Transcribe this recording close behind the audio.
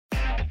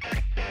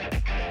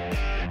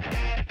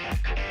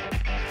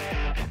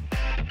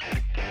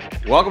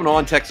Welcome to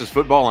On Texas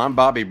Football. I'm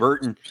Bobby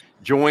Burton,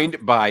 joined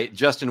by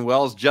Justin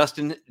Wells.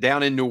 Justin,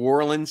 down in New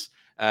Orleans,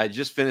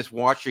 just finished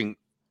watching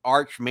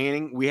Arch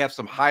Manning. We have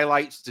some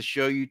highlights to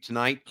show you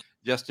tonight.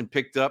 Justin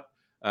picked up.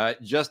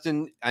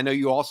 Justin, I know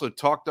you also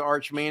talked to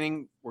Arch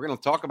Manning. We're going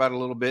to talk about it a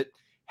little bit.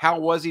 How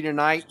was he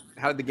tonight?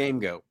 How did the game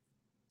go?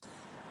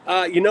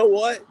 You know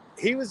what?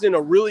 He was in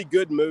a really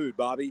good mood,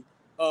 Bobby.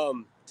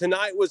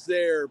 Tonight was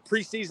their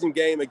preseason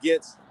game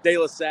against De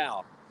La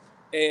Salle,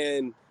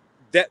 and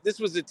this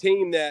was a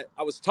team that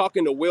I was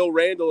talking to Will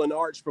Randall and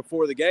Arch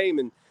before the game,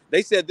 and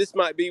they said this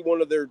might be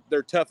one of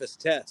their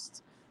toughest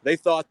tests. They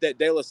thought that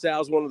De La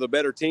Salle is one of the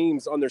better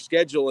teams on their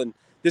schedule, and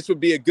this would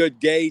be a good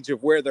gauge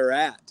of where they're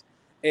at.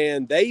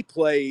 And they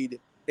played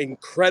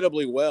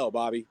incredibly well,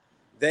 Bobby.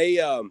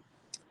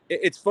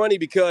 It's funny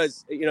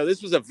because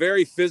this was a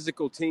very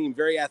physical team,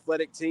 very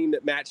athletic team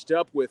that matched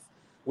up with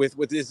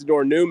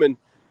Isidore Newman.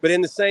 But in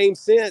the same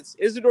sense,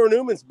 Isidore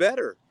Newman's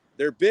better.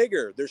 They're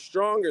bigger, they're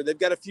stronger, they've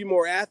got a few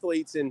more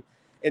athletes, and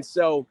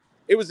so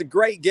it was a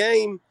great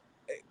game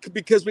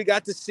because we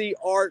got to see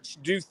Arch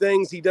do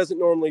things he doesn't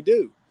normally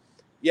do.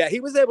 Yeah, he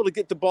was able to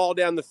get the ball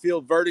down the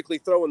field vertically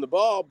throwing the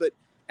ball, but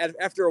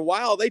after a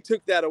while they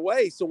took that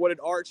away. So what did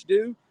Arch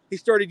do? He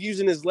started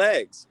using his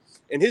legs,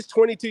 and his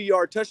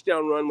 22-yard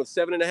touchdown run with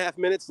 7.5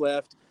 minutes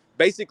left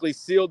basically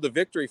sealed the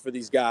victory for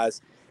these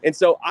guys. And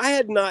so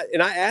I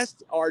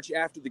asked Arch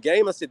after the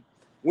game, I said,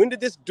 when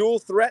did this dual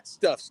threat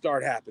stuff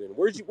start happening?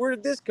 Where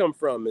did this come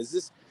from?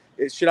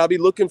 Should I be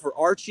looking for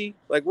Archie?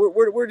 Like,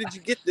 where did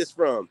you get this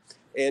from?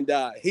 And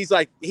he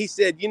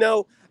said,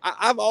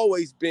 I've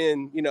always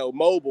been,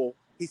 mobile.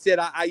 He said,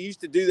 I used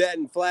to do that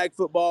in flag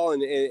football,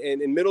 and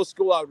in middle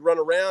school I would run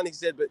around. He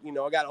said, but,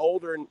 I got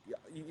older and,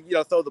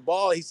 throw the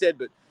ball. He said,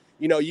 but,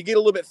 you get a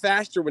little bit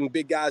faster when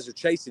big guys are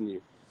chasing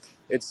you.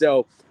 And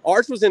so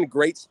Arch was in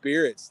great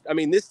spirits. I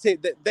mean, this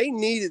team, they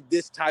needed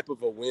this type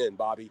of a win,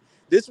 Bobby.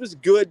 This was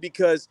good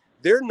because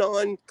their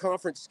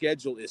non-conference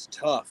schedule is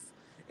tough,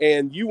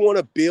 and you want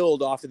to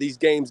build off of these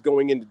games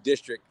going into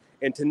district.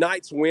 And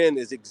tonight's win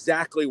is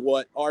exactly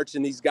what Arch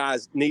and these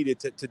guys needed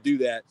to do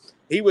that.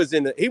 He was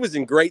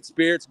in great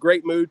spirits,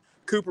 great mood.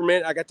 Cooper,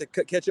 man, I got to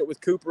catch up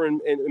with Cooper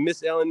and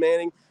Miss Ellen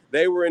Manning.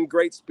 They were in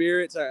great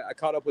spirits. I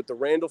caught up with the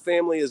Randall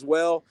family as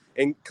well,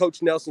 and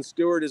Coach Nelson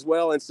Stewart as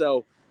well. And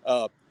so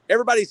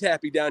everybody's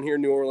happy down here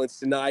in New Orleans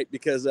tonight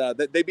because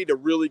they beat a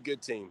really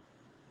good team.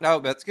 Oh,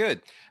 that's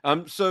good.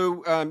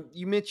 So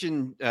you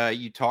mentioned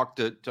you talked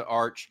to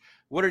Arch.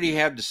 What did he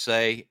have to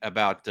say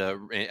about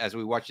as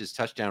we watch his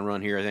touchdown run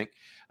here? I think.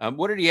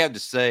 What did he have to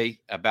say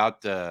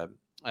about the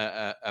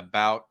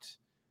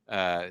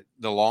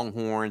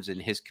Longhorns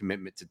and his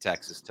commitment to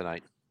Texas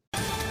tonight?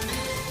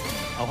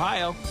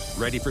 Ohio,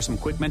 ready for some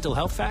quick mental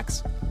health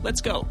facts?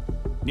 Let's go.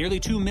 Nearly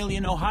 2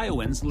 million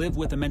Ohioans live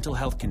with a mental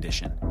health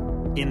condition.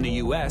 In the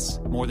U.S.,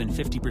 more than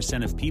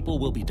 50% of people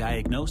will be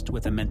diagnosed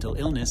with a mental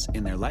illness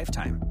in their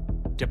lifetime.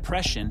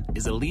 Depression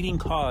is a leading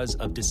cause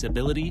of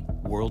disability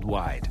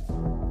worldwide.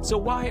 So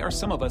why are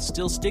some of us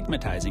still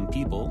stigmatizing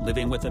people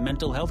living with a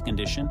mental health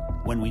condition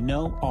when we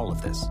know all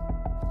of this?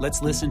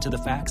 Let's listen to the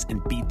facts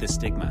and beat the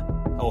stigma.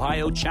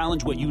 Ohio,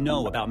 challenge what you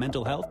know about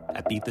mental health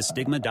at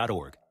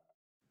beatthestigma.org.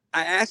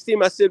 I asked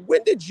him, I said,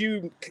 when did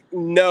you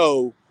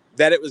know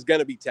that it was going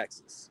to be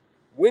Texas?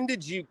 When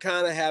did you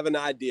kind of have an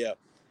idea?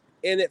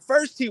 And at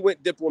first he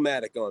went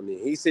diplomatic on me.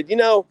 He said,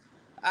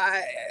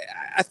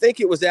 I think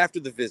it was after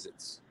the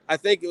visits. I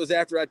think it was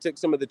after I took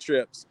some of the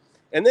trips.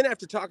 And then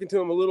after talking to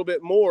him a little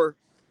bit more,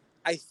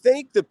 I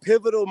think the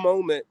pivotal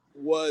moment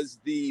was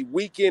the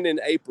weekend in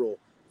April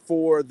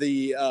for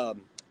the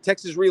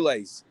Texas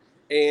Relays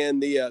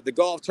and the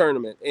golf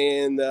tournament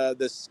and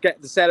the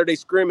Saturday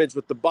scrimmage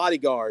with the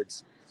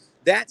bodyguards.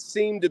 That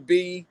seemed to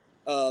be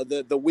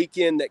the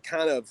weekend that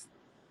kind of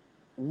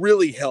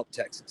really helped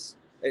Texas.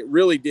 It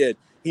really did.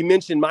 He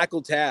mentioned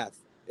Michael Taft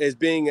as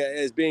being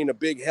a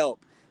big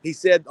help. He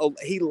said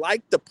he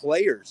liked the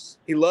players.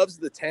 He loves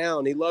the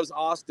town. He loves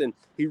Austin.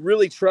 He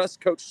really trusts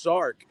Coach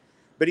Sark.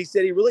 But he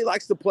said he really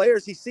likes the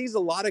players. He sees a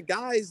lot of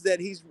guys that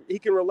he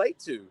can relate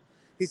to.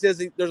 He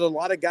says there's a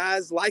lot of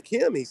guys like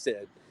him, he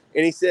said.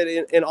 And he said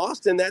in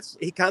Austin,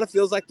 he kind of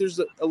feels like there's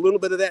a little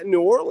bit of that in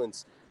New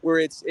Orleans, where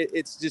it's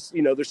just,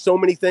 there's so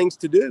many things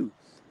to do.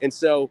 And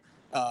so,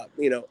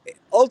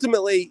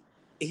 ultimately,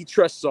 he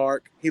trusts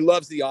Sark. He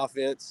loves the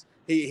offense.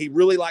 He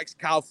really likes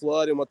Kyle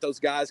Flood and what those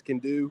guys can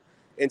do.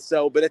 And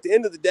so, but at the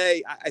end of the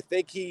day, I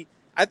think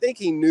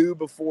he knew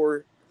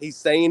before he's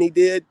saying he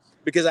did,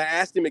 because I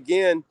asked him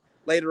again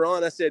later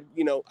on. I said,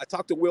 I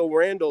talked to Will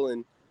Randall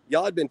and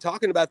y'all had been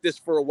talking about this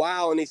for a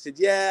while. And he said,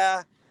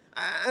 yeah,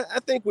 I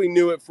think we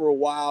knew it for a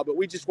while, but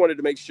we just wanted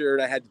to make sure,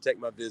 and I had to take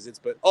my visits.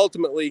 But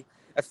ultimately,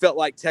 I felt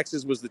like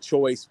Texas was the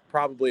choice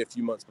probably a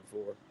few months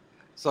before.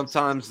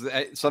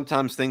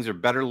 Sometimes things are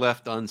better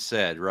left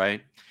unsaid,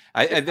 right?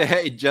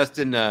 Hey,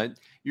 Justin,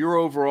 your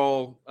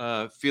overall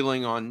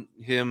feeling on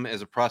him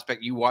as a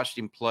prospect. You watched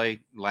him play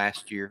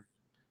last year.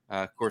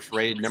 Of course,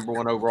 rated number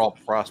 1 overall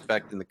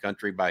prospect in the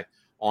country by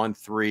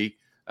On3,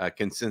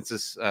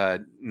 consensus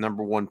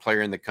number 1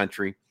 player in the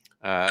country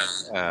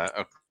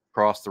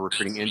across the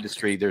recruiting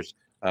industry. There's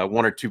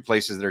one or two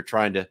places that are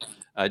trying to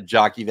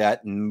jockey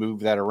that and move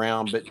that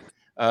around.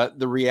 But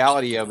the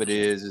reality of it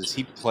is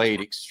he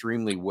played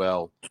extremely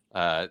well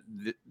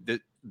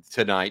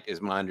tonight,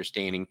 is my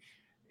understanding.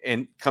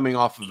 And coming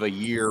off of a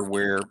year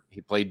where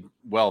he played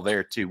well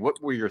there too.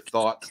 What were your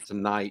thoughts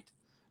tonight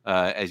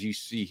as you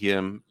see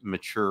him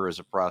mature as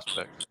a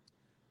prospect?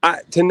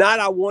 Tonight,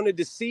 I wanted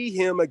to see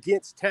him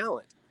against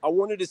talent. I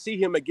wanted to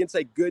see him against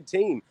a good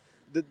team.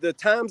 The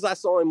times I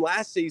saw him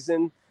last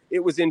season,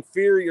 it was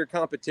inferior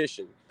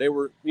competition. They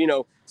were,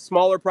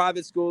 smaller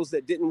private schools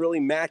that didn't really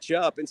match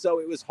up. And so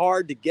it was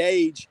hard to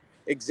gauge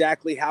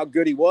exactly how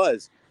good he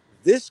was.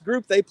 This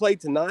group they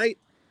played tonight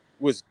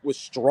was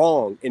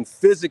strong and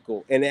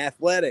physical and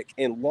athletic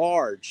and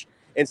large.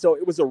 And so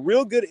it was a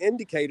real good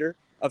indicator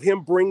of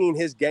him bringing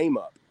his game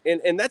up.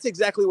 And that's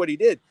exactly what he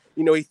did.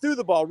 He threw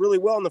the ball really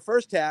well in the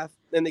first half,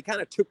 and they kind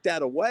of took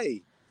that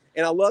away.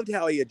 And I loved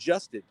how he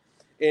adjusted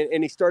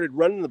and he started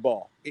running the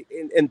ball.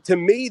 And to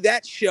me,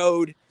 that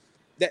showed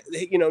that,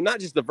 not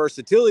just the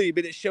versatility,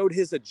 but it showed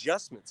his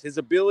adjustments, his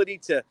ability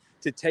to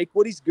take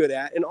what he's good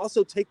at and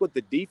also take what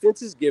the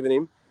defense is giving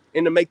him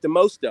and to make the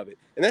most of it.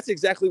 And that's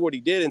exactly what he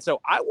did. And so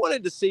I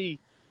wanted to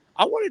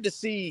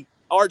see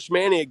Arch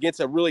Manning against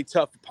a really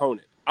tough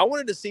opponent. I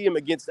wanted to see him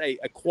against a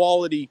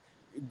quality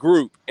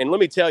group. And let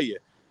me tell you,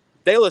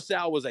 De La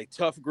Salle was a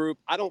tough group.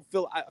 I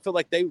feel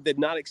like they did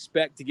not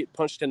expect to get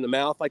punched in the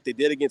mouth like they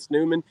did against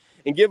Newman.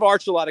 And give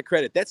Arch a lot of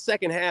credit. That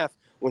second half,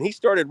 when he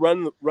started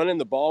running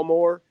the ball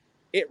more,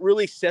 it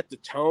really set the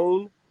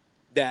tone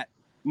that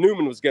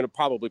Newman was going to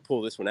probably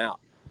pull this one out.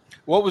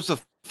 What was the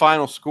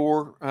final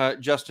score,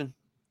 Justin?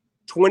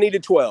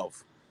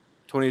 20-12.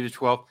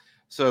 20-12.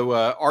 So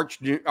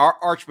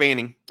Arch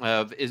Manning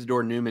of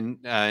Isidore Newman,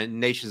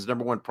 nation's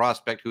number one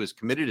prospect who is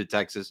committed to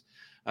Texas,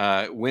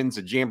 wins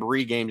a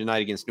Jamboree game tonight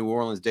against New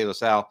Orleans De La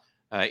Salle.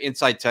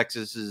 Inside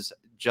Texas's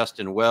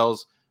Justin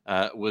Wells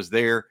was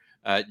there.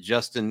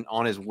 Justin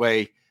on his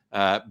way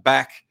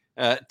back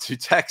to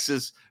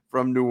Texas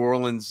from New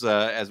Orleans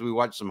as we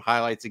watch some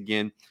highlights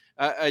again.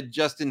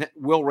 Justin,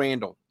 Will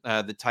Randall,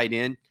 the tight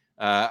end.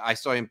 I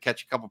saw him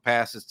catch a couple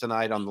passes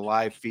tonight on the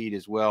live feed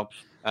as well.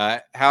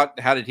 How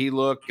did he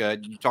look?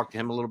 Did you talk to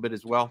him a little bit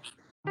as well?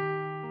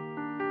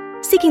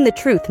 Seeking the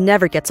truth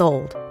never gets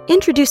old.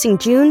 Introducing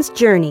June's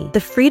Journey,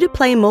 the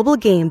free-to-play mobile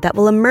game that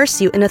will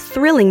immerse you in a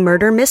thrilling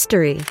murder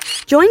mystery.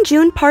 Join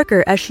June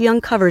Parker as she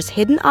uncovers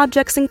hidden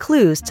objects and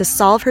clues to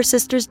solve her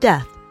sister's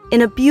death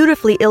in a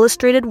beautifully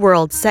illustrated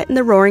world set in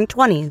the Roaring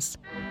 '20s.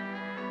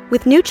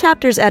 With new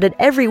chapters added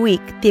every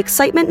week, the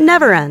excitement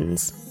never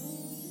ends.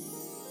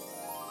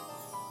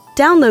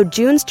 Download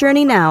June's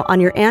Journey now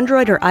on your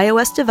Android or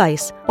iOS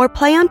device or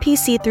play on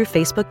PC through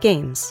Facebook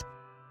Games.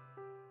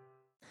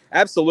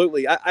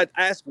 Absolutely. I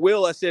asked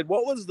Will, I said,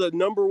 what was the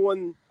number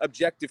one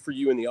objective for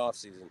you in the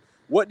offseason?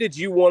 What did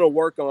you want to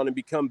work on and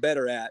become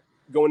better at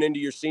going into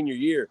your senior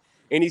year?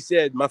 And he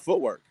said, my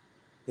footwork.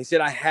 He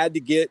said, I had to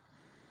get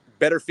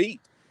better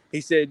feet.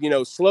 He said,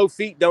 slow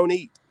feet don't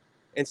eat.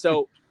 And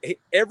so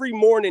every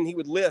morning he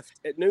would lift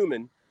at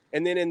Newman,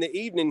 and then in the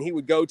evening he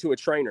would go to a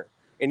trainer.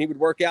 And he would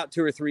work out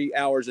 2 or 3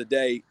 hours a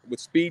day with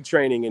speed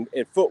training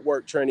and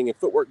footwork training and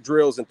footwork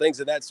drills and things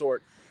of that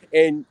sort.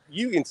 And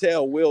you can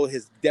tell Will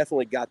has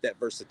definitely got that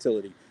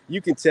versatility.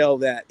 You can tell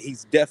that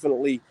he's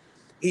definitely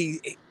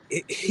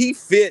he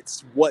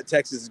fits what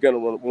Texas is going to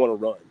want to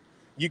run.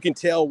 You can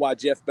tell why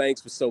Jeff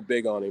Banks was so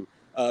big on him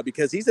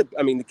because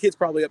the kid's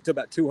probably up to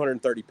about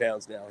 230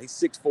 pounds now. He's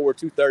 6'4",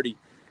 230,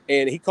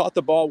 and he caught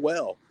the ball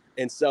well.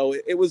 And so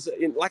it was,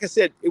 like I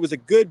said, it was a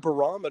good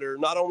barometer,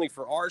 not only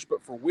for Arch,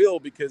 but for Will,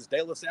 because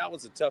De La Salle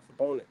was a tough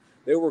opponent.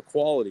 They were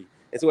quality.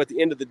 And so at the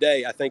end of the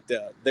day, I think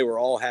they were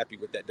all happy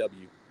with that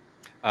W.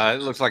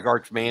 It looks like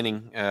Arch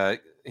Manning,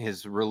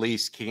 his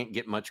release can't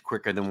get much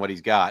quicker than what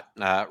he's got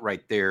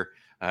right there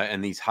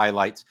in these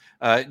highlights.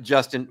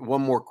 Justin,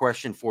 one more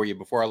question for you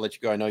before I let you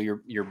go. I know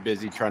you're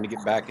busy trying to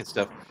get back and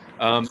stuff.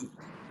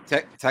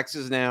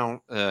 Texas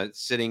now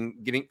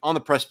getting on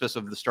the precipice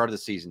of the start of the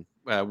season.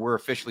 We're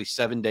officially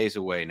 7 days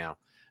away now.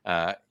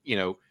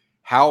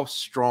 How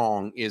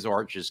strong is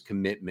Arch's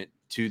commitment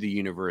to the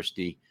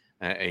university,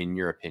 in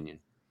your opinion?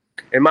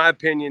 In my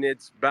opinion,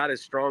 it's about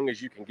as strong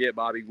as you can get,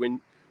 Bobby.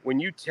 When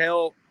you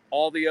tell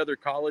all the other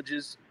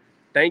colleges,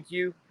 thank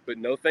you, but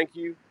no thank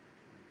you,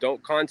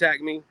 don't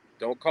contact me,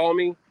 don't call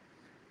me,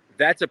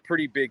 that's a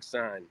pretty big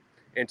sign.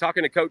 And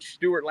talking to Coach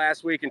Stewart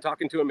last week and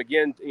talking to him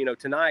again,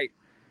 tonight,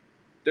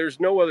 there's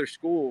no other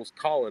schools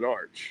calling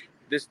Arch.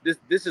 This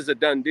is a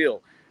done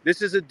deal.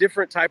 This is a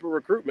different type of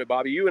recruitment,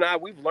 Bobby. You and I,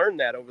 we've learned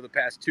that over the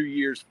past 2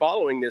 years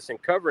following this and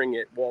covering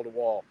it wall to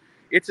wall.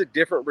 It's a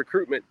different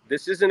recruitment.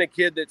 This isn't a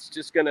kid that's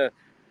just going to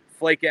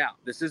flake out.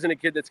 This isn't a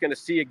kid that's going to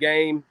see a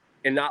game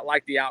and not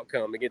like the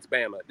outcome against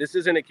Bama. This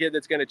isn't a kid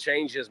that's going to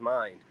change his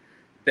mind.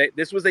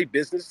 This was a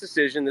business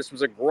decision. This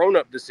was a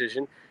grown-up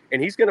decision,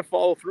 and he's going to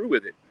follow through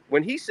with it.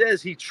 When he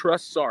says he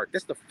trusts Sark,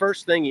 that's the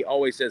first thing he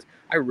always says,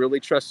 I really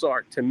trust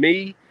Sark. To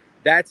me,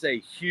 That's a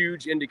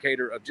huge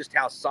indicator of just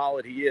how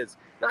solid he is.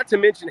 Not to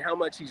mention how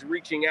much he's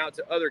reaching out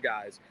to other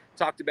guys.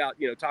 Talking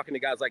to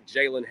guys like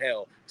Jalen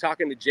Hale,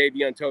 talking to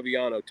Javion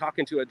Toviano,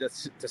 talking to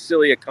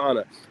Tassili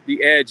Akana,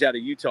 the edge out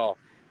of Utah.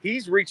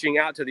 He's reaching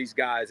out to these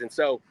guys. And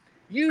so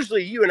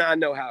usually you and I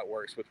know how it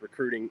works with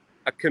recruiting.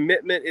 A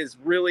commitment is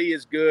really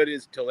as good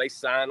as till they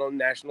sign on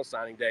National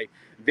Signing Day.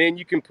 Then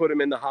you can put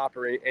them in the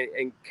hopper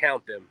and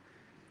count them.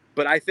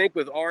 But I think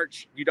with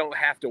Arch, you don't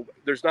have to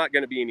 – there's not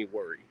going to be any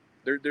worry.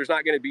 There's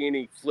not going to be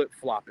any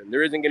flip-flopping.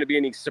 There isn't going to be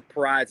any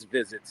surprise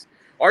visits.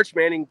 Arch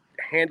Manning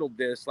handled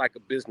this like a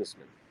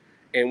businessman.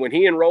 And when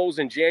he enrolls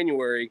in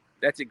January,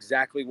 that's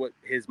exactly what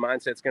his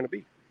mindset's going to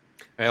be.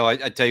 Well, I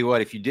tell you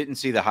what, if you didn't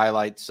see the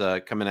highlights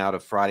coming out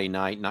of Friday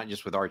night, not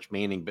just with Arch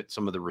Manning, but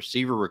some of the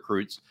receiver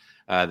recruits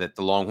that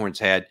the Longhorns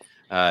had,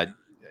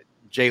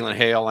 Jalen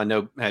Hale, I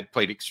know, had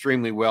played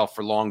extremely well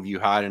for Longview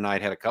High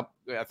tonight, had a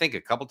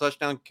couple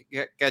touchdown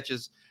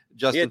catches.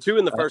 Justin, he had 2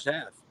 in the first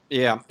half.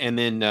 Yeah, and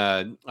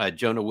then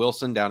Jonah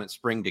Wilson down at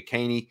Spring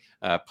Decaney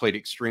played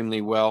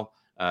extremely well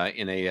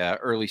in a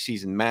early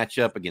season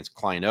matchup against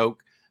Klein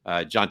Oak.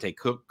 Jonte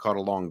Cook caught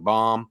a long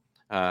bomb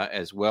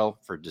as well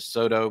for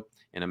DeSoto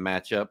in a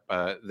matchup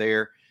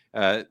there.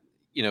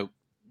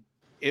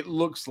 It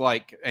looks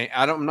like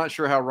I'm not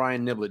sure how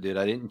Ryan Niblett did.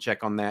 I didn't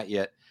check on that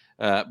yet,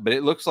 but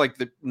it looks like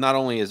that not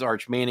only is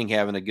Arch Manning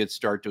having a good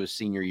start to his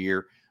senior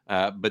year,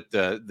 but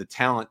the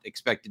talent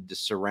expected to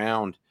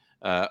surround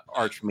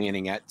Arch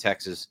Manning at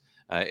Texas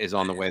is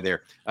on the way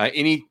there.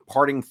 Any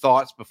parting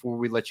thoughts before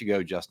we let you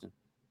go, Justin?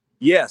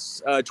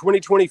 Yes,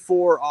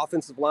 2024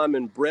 offensive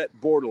lineman Brett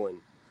Bordelin.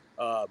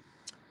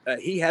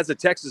 He has a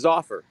Texas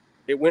offer.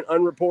 It went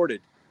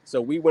unreported,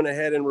 so we went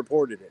ahead and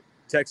reported it.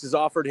 Texas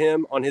offered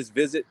him on his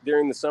visit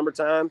during the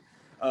summertime.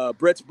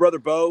 Brett's brother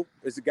Bo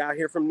is a guy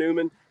here from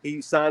Newman.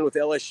 He signed with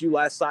LSU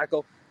last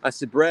cycle. I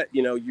said, Brett,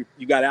 you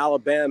got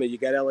Alabama, you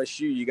got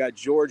LSU, you got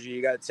Georgia,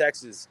 you got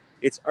Texas.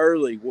 It's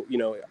early.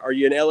 Are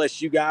you an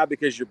LSU guy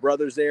because your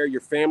brother's there,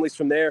 your family's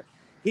from there?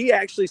 He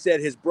actually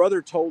said his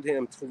brother told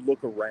him to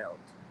look around.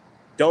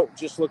 Don't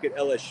just look at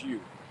LSU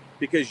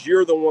because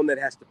you're the one that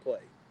has to play.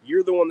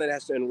 You're the one that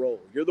has to enroll.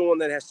 You're the one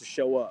that has to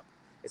show up.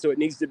 And so it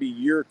needs to be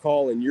your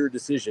call and your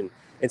decision.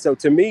 And so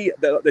to me,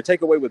 the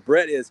takeaway with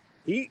Brett is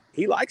he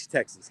likes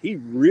Texas. He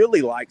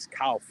really likes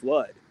Kyle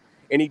Flood.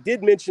 And he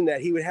did mention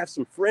that he would have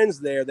some friends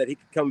there that he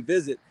could come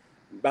visit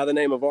by the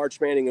name of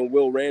Arch Manning and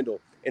Will Randall.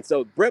 And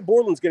so Brett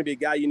Borland's going to be a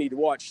guy you need to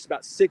watch. He's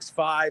about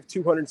 6'5",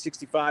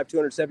 265,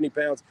 270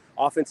 pounds,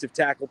 offensive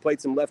tackle,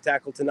 played some left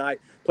tackle tonight,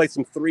 played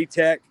some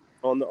 3-tech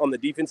on the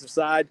defensive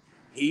side.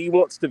 He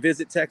wants to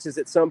visit Texas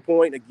at some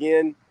point.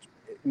 Again,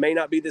 it may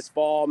not be this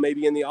fall,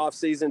 maybe in the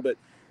offseason. But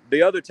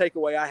the other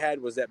takeaway I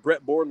had was that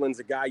Brett Borland's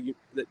a guy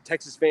that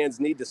Texas fans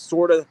need to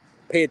sort of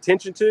pay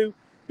attention to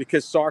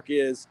because Sark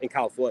is and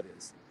Kyle Flood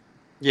is.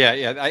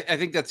 Yeah. I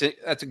think that's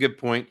a good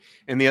point.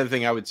 And the other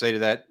thing I would say to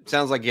that,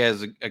 sounds like he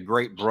has a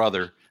great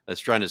brother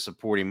that's trying to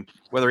support him,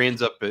 whether he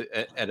ends up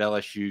at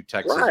LSU,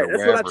 Texas, right, or that's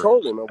wherever. What I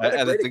told him.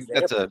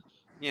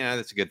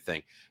 That's a good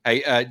thing.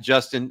 Hey,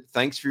 Justin,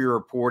 thanks for your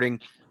reporting.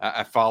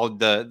 I followed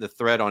the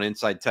thread on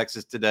Inside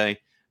Texas today,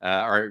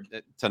 or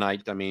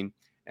tonight,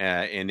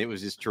 and it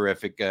was just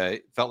terrific.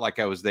 Felt like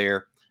I was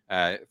there.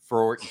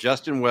 For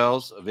Justin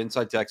Wells of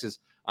Inside Texas,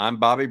 I'm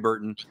Bobby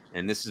Burton,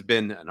 and this has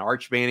been an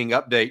Arch Manning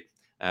update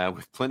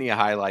with plenty of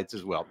highlights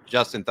as well.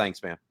 Justin,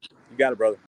 thanks, man. You got it, brother.